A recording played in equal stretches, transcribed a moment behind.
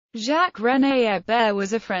Jacques-René Hébert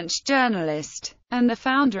was a French journalist, and the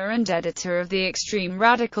founder and editor of the extreme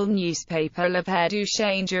radical newspaper Le Père du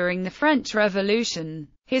Chêne during the French Revolution.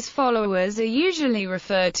 His followers are usually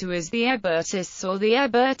referred to as the Hébertists or the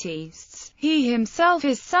Hébertistes. He himself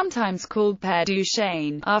is sometimes called Père du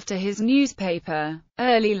Chêne, after his newspaper.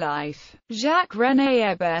 Early life. Jacques-René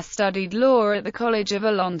Hébert studied law at the College of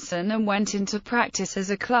Alençon and went into practice as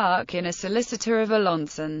a clerk in a solicitor of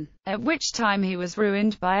Alençon, at which time he was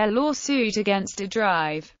ruined by a lawsuit against a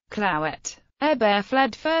drive, Clouet. Hébert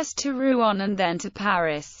fled first to Rouen and then to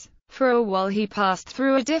Paris. For a while he passed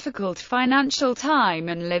through a difficult financial time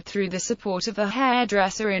and lived through the support of a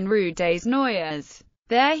hairdresser in Rue des Noyers.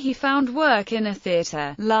 There he found work in a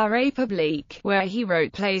theatre, La République, where he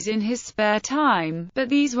wrote plays in his spare time, but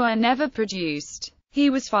these were never produced. He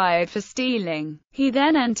was fired for stealing. He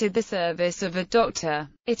then entered the service of a doctor.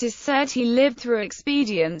 It is said he lived through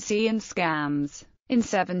expediency and scams. In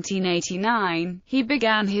 1789, he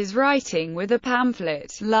began his writing with a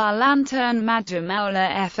pamphlet, La Lanterne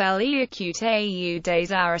Mademoiselle Flequeau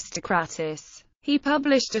des Aristocrates. He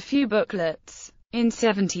published a few booklets. In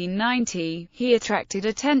 1790, he attracted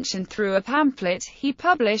attention through a pamphlet he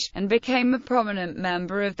published, and became a prominent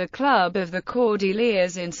member of the Club of the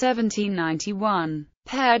Cordeliers in 1791.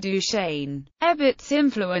 Père du Chêne. Hébert's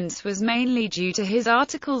influence was mainly due to his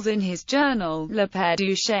articles in his journal, Le Père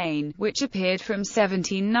du Chêne, which appeared from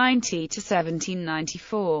 1790 to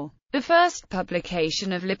 1794. The first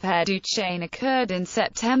publication of Le Père du Chêne occurred in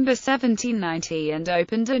September 1790 and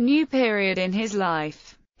opened a new period in his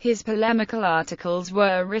life. His polemical articles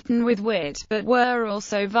were written with wit, but were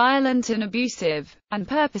also violent and abusive, and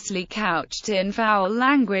purposely couched in foul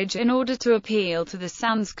language in order to appeal to the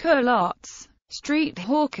sans-culottes. Street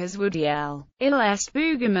hawkers would yell, Il est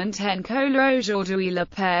bougamment en colère aujourd'hui le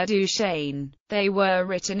Père du Chêne. They were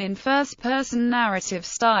written in first-person narrative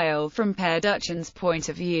style from Père Duchen's point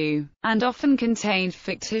of view, and often contained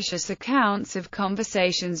fictitious accounts of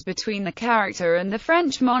conversations between the character and the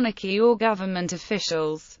French monarchy or government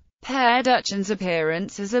officials. Père Duchen's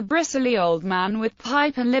appearance as a bristly old man with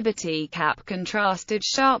pipe and liberty cap contrasted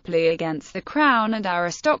sharply against the crown and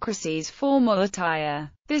aristocracy's formal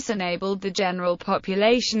attire. This enabled the general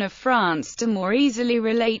population of France to more easily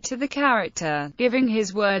relate to the character, giving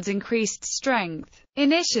his words increased strength.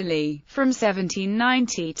 Initially, from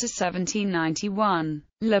 1790 to 1791,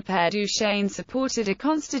 Le Père du Chêne supported a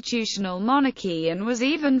constitutional monarchy and was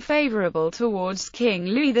even favorable towards King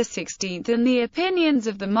Louis XVI and the opinions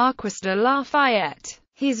of the Marquis de Lafayette.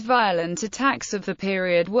 His violent attacks of the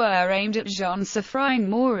period were aimed at Jean-Séphrine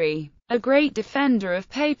Maury, a great defender of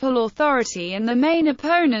papal authority and the main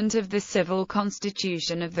opponent of the civil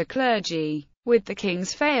constitution of the clergy. With the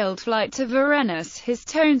king's failed flight to Varennes, his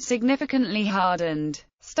tone significantly hardened.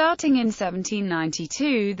 Starting in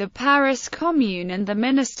 1792, the Paris Commune and the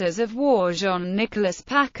ministers of war Jean-Nicolas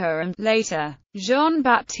Paccard and, later,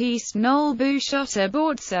 Jean-Baptiste Noll-Bouchotte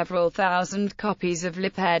bought several thousand copies of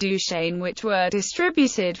Le Père du Chêne which were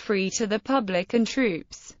distributed free to the public and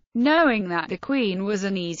troops. Knowing that the Queen was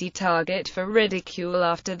an easy target for ridicule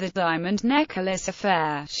after the diamond necklace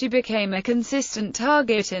affair, she became a consistent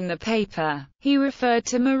target in the paper. He referred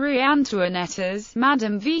to Marie Antoinette as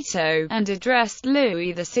Madame Veto, and addressed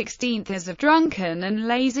Louis XVI as a drunken and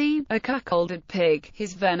lazy, a cuckolded pig.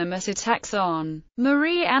 His venomous attacks on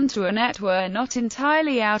Marie Antoinette were not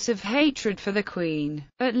entirely out of hatred for the Queen,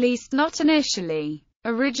 at least not initially.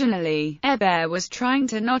 Originally, Hébert was trying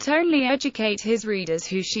to not only educate his readers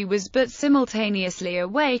who she was but simultaneously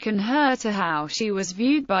awaken her to how she was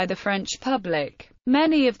viewed by the French public.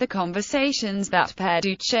 Many of the conversations that Père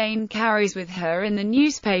du Chêne carries with her in the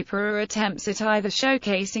newspaper are attempts at either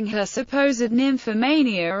showcasing her supposed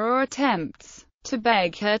nymphomania or attempts to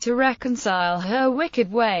beg her to reconcile her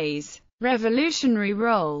wicked ways. Revolutionary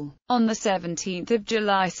role. On the 17th of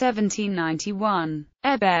July 1791,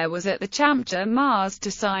 Hébert was at the Champ de Mars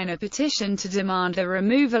to sign a petition to demand the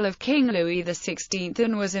removal of King Louis XVI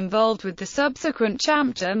and was involved with the subsequent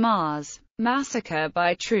Champ de Mars massacre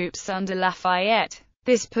by troops under Lafayette.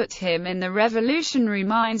 This put him in the revolutionary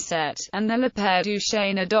mindset, and the Le Père du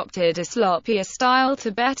Chêne adopted a sloppier style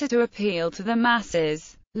to better appeal to the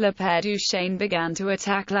masses. Le Père du Chêne began to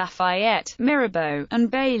attack Lafayette, Mirabeau,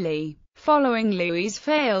 and Bailly. Following Louis's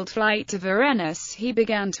failed flight to Varennes, he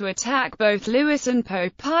began to attack both Louis and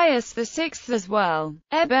Pope Pius VI as well.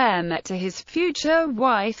 Hébert met his future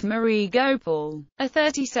wife Marie Gopal, a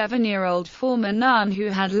 37-year-old former nun who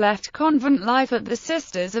had left convent life at the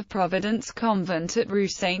Sisters of Providence convent at Rue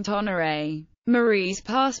Saint-Honoré. Marie's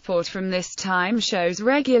passport from this time shows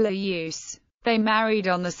regular use. They married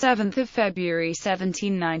on 7 February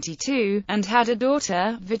 1792, and had a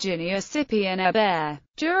daughter, Virginia Cyprienne Hébert.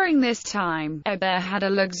 During this time, Hébert had a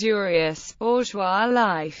luxurious, bourgeois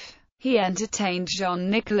life. He entertained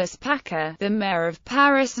Jean-Nicolas Paccard, the mayor of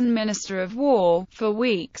Paris and minister of war, for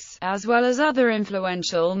weeks, as well as other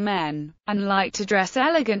influential men, and liked to dress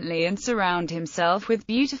elegantly and surround himself with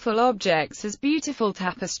beautiful objects as beautiful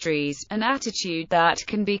tapestries, an attitude that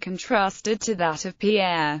can be contrasted to that of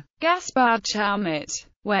Pierre Gaspard Chaumette.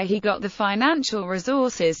 Where he got the financial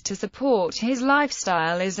resources to support his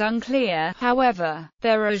lifestyle is unclear. However,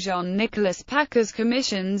 there are Jean-Nicolas Paccard's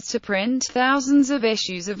commissions to print thousands of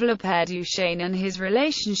issues of Le Père Duchesne and his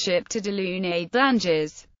relationship to Delaunay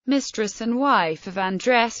d'Angers, mistress and wife of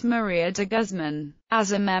Andrés Maria de Guzman.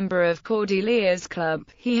 As a member of Cordelia's club,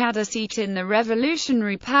 he had a seat in the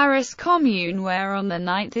revolutionary Paris Commune, where on the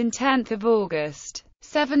 9th and 10th of August,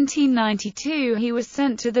 1792 he was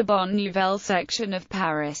sent to the Bonne Nouvelle section of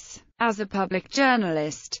Paris. As a public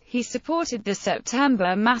journalist, he supported the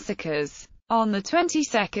September massacres. On the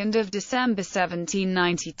 22nd of December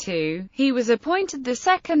 1792, he was appointed the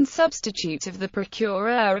second substitute of the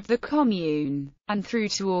procureur of the Commune, and through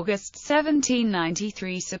to August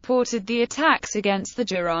 1793 supported the attacks against the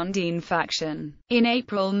Girondin faction. In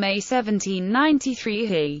April-May 1793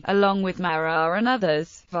 he, along with Marat and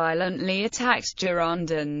others, violently attacked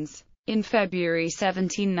Girondins. In February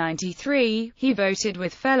 1793, he voted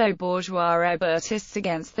with fellow bourgeois Hébertists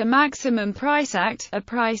against the Maximum Price Act, a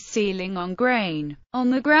price ceiling on grain, on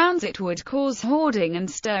the grounds it would cause hoarding and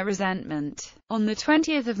stir resentment. On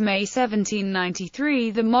 20 May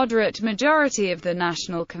 1793 the moderate majority of the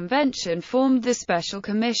National Convention formed the Special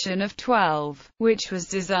Commission of 12, which was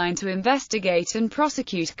designed to investigate and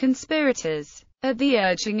prosecute conspirators. At the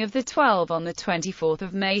urging of the 12 on 24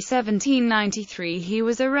 May 1793 he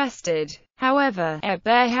was arrested. However,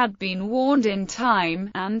 Hébert had been warned in time,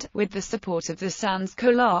 and, with the support of the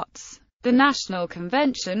sans-culottes, the National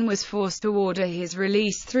Convention was forced to order his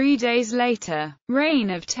release 3 days later. Reign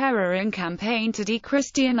of Terror and campaign to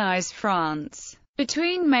de-Christianize France.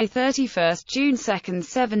 Between May 31–June 2,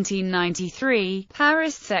 1793,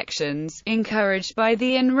 Paris sections, encouraged by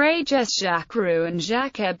the enraged Jacques Roux and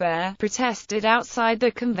Jacques Hébert, protested outside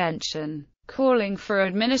the convention, calling for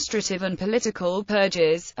administrative and political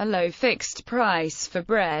purges, a low fixed price for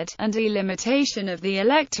bread, and a limitation of the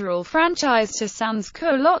electoral franchise to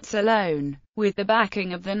sans-culottes alone. With the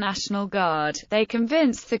backing of the National Guard, they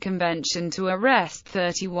convinced the convention to arrest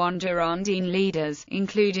 31 Girondin leaders,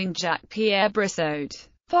 including Jacques-Pierre Brissot.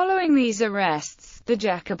 Following these arrests, the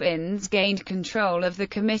Jacobins gained control of the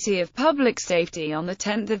Committee of Public Safety on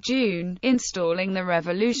 10 June, installing the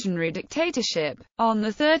revolutionary dictatorship. On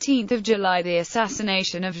 13 July the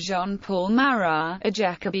assassination of Jean-Paul Marat, a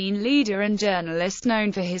Jacobin leader and journalist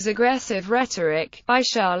known for his aggressive rhetoric, by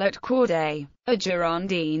Charlotte Corday, a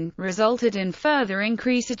Girondine, resulted in further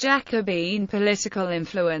increase of Jacobin political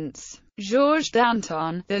influence. Georges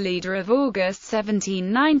Danton, the leader of August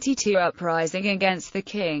 1792 uprising against the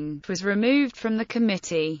king, was removed from the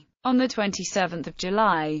committee. On 27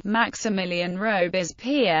 July, Maximilien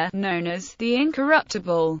Robespierre, known as the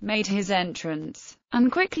Incorruptible, made his entrance,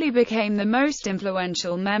 and quickly became the most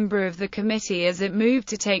influential member of the committee as it moved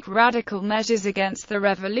to take radical measures against the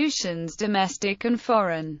revolution's domestic and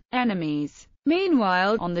foreign enemies.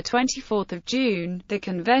 Meanwhile, on 24 June, the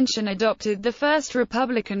convention adopted the first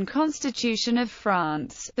republican constitution of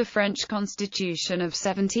France, the French Constitution of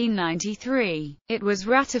 1793. It was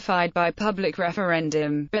ratified by public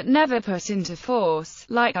referendum, but never put into force.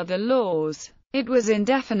 Like other laws, it was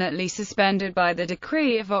indefinitely suspended by the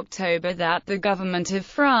decree of October that the government of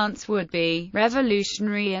France would be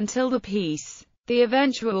revolutionary until the peace. The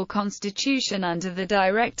eventual constitution under the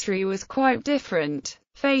Directory was quite different.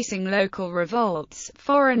 Facing local revolts,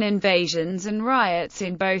 foreign invasions and riots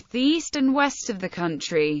in both the east and west of the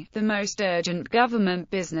country, the most urgent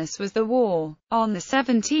government business was the war. On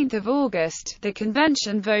 17 August, the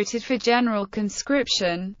convention voted for general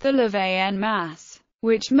conscription, the levée en masse,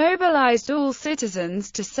 which mobilized all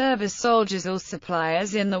citizens to serve as soldiers or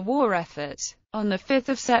suppliers in the war effort. On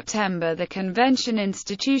 5 September the convention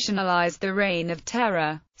institutionalized the Reign of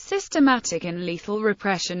Terror, systematic and lethal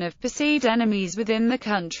repression of perceived enemies within the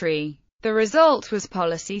country. The result was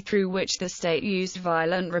policy through which the state used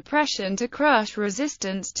violent repression to crush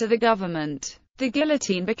resistance to the government. The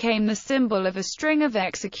guillotine became the symbol of a string of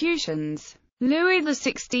executions. Louis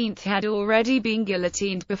XVI had already been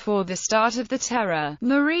guillotined before the start of the Terror.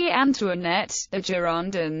 Marie Antoinette, the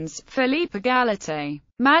Girondins, Philippe Égalité,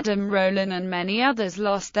 Madame Roland and many others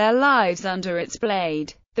lost their lives under its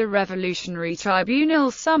blade. The Revolutionary Tribunal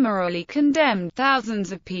summarily condemned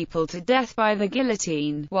thousands of people to death by the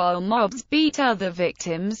guillotine, while mobs beat other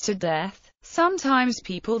victims to death. Sometimes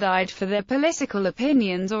people died for their political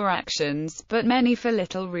opinions or actions, but many for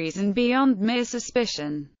little reason beyond mere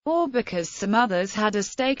suspicion, or because some others had a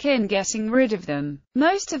stake in getting rid of them.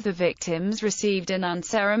 Most of the victims received an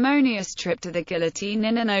unceremonious trip to the guillotine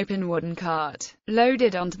in an open wooden cart.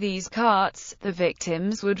 Loaded onto these carts, the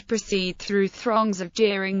victims would proceed through throngs of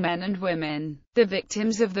jeering men and women. The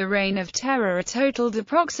victims of the Reign of Terror totaled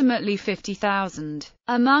approximately 50,000.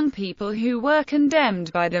 Among people who were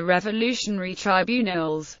condemned by the revolutionary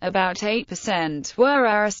tribunals, about 8% were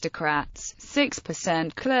aristocrats,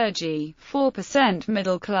 6% clergy, 4%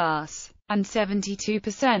 middle class, and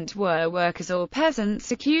 72% were workers or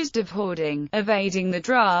peasants accused of hoarding, evading the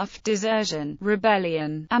draft, desertion,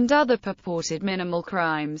 rebellion, and other purported minimal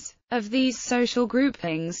crimes. Of these social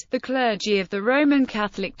groupings, the clergy of the Roman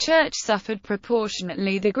Catholic Church suffered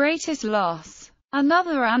proportionately the greatest loss.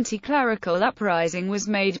 Another anti-clerical uprising was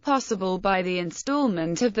made possible by the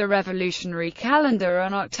installment of the revolutionary calendar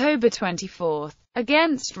on October 24.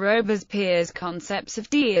 Against Robespierre's concepts of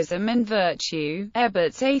deism and virtue,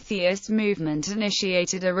 Hébert's atheist movement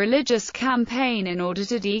initiated a religious campaign in order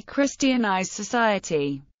to de-Christianize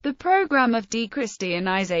society. The program of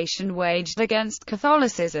de-Christianization waged against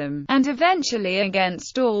Catholicism, and eventually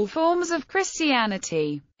against all forms of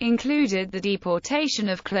Christianity, included the deportation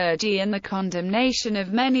of clergy and the condemnation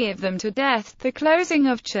of many of them to death, the closing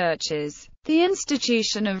of churches, the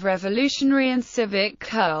institution of revolutionary and civic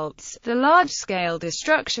cults, the large-scale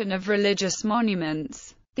destruction of religious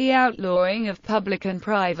monuments, the outlawing of public and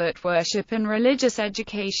private worship and religious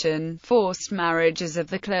education, forced marriages of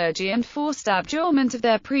the clergy and forced abjurement of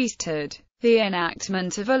their priesthood. The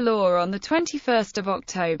enactment of a law on 21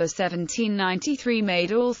 October 1793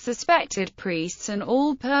 made all suspected priests and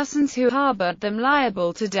all persons who harbored them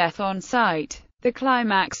liable to death on sight. The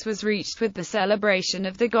climax was reached with the celebration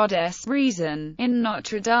of the goddess Reason in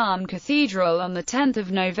Notre Dame Cathedral on 10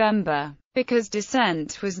 November. Because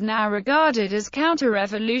dissent was now regarded as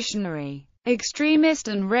counter-revolutionary, extremist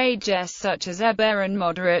enragists such as Hébert and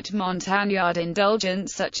moderate Montagnard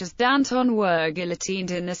indulgents such as Danton were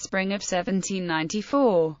guillotined in the spring of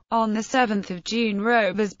 1794. On 7 June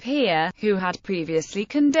Robespierre, who had previously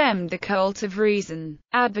condemned the cult of reason,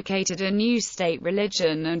 advocated a new state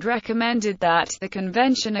religion and recommended that the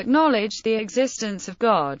convention acknowledge the existence of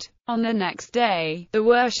God. On the next day, the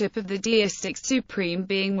worship of the deistic supreme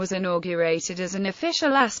being was inaugurated as an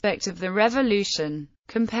official aspect of the revolution.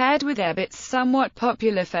 Compared with Hébert's somewhat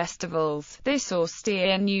popular festivals, this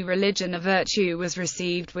austere new religion of virtue was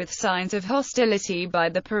received with signs of hostility by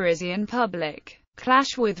the Parisian public.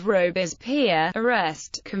 Clash with Robespierre,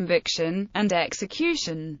 arrest, conviction, and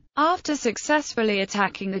execution. After successfully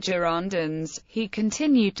attacking the Girondins, he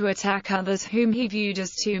continued to attack others whom he viewed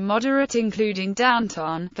as too moderate, including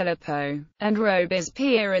Danton, Philippot, and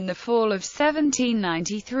Robespierre in the fall of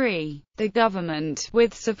 1793. The government,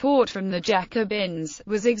 with support from the Jacobins,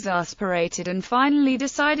 was exasperated and finally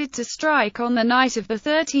decided to strike on the night of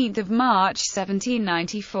 13 March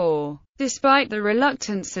 1794. Despite the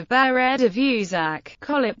reluctance of Barrère de Vuzac,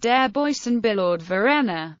 Collip d'Herbois and Billaud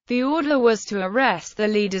Varennes, the order was to arrest the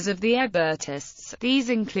leaders of the Hébertists.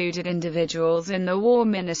 These included individuals in the War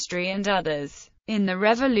Ministry and others. In the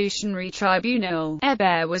Revolutionary Tribunal,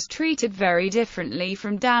 Hébert was treated very differently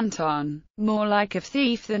from Danton, more like a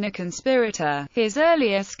thief than a conspirator. His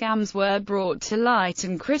earlier scams were brought to light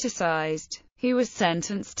and criticized. He was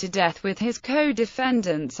sentenced to death with his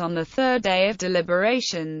co-defendants on the third day of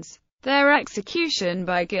deliberations. Their execution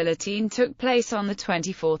by guillotine took place on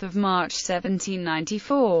 24 March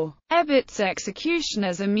 1794. Hébert's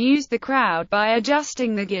executioners amused the crowd by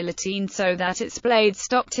adjusting the guillotine so that its blade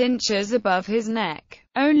stopped inches above his neck.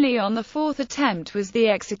 Only on the fourth attempt was the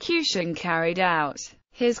execution carried out.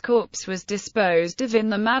 His corpse was disposed of in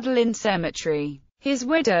the Madeleine Cemetery. His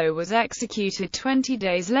widow was executed 20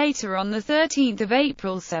 days later on 13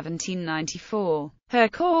 April 1794. Her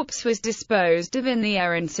corpse was disposed of in the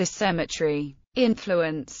Hérencis Cemetery.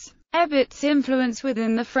 Influence. Hébert's influence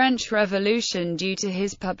within the French Revolution due to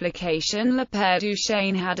his publication Le Père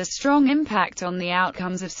Duchesne had a strong impact on the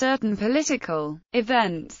outcomes of certain political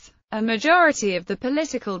events. A majority of the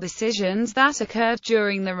political decisions that occurred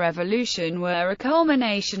during the Revolution were a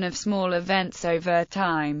culmination of small events over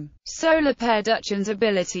time. So Le Père Duchen's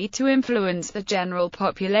ability to influence the general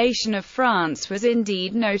population of France was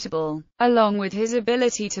indeed notable, along with his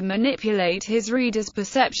ability to manipulate his readers'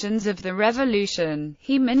 perceptions of the revolution.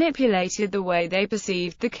 He manipulated the way they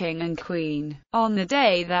perceived the king and queen. On the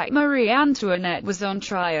day that Marie Antoinette was on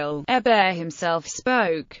trial, Hébert himself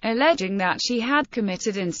spoke, alleging that she had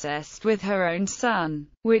committed incest with her own son,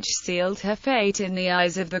 which sealed her fate in the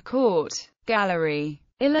eyes of the court. Gallery.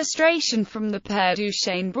 Illustration from the Père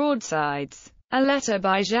Duchesne Broadsides. A letter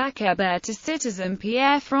by Jacques Hébert to citizen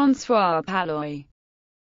Pierre-François Palloy.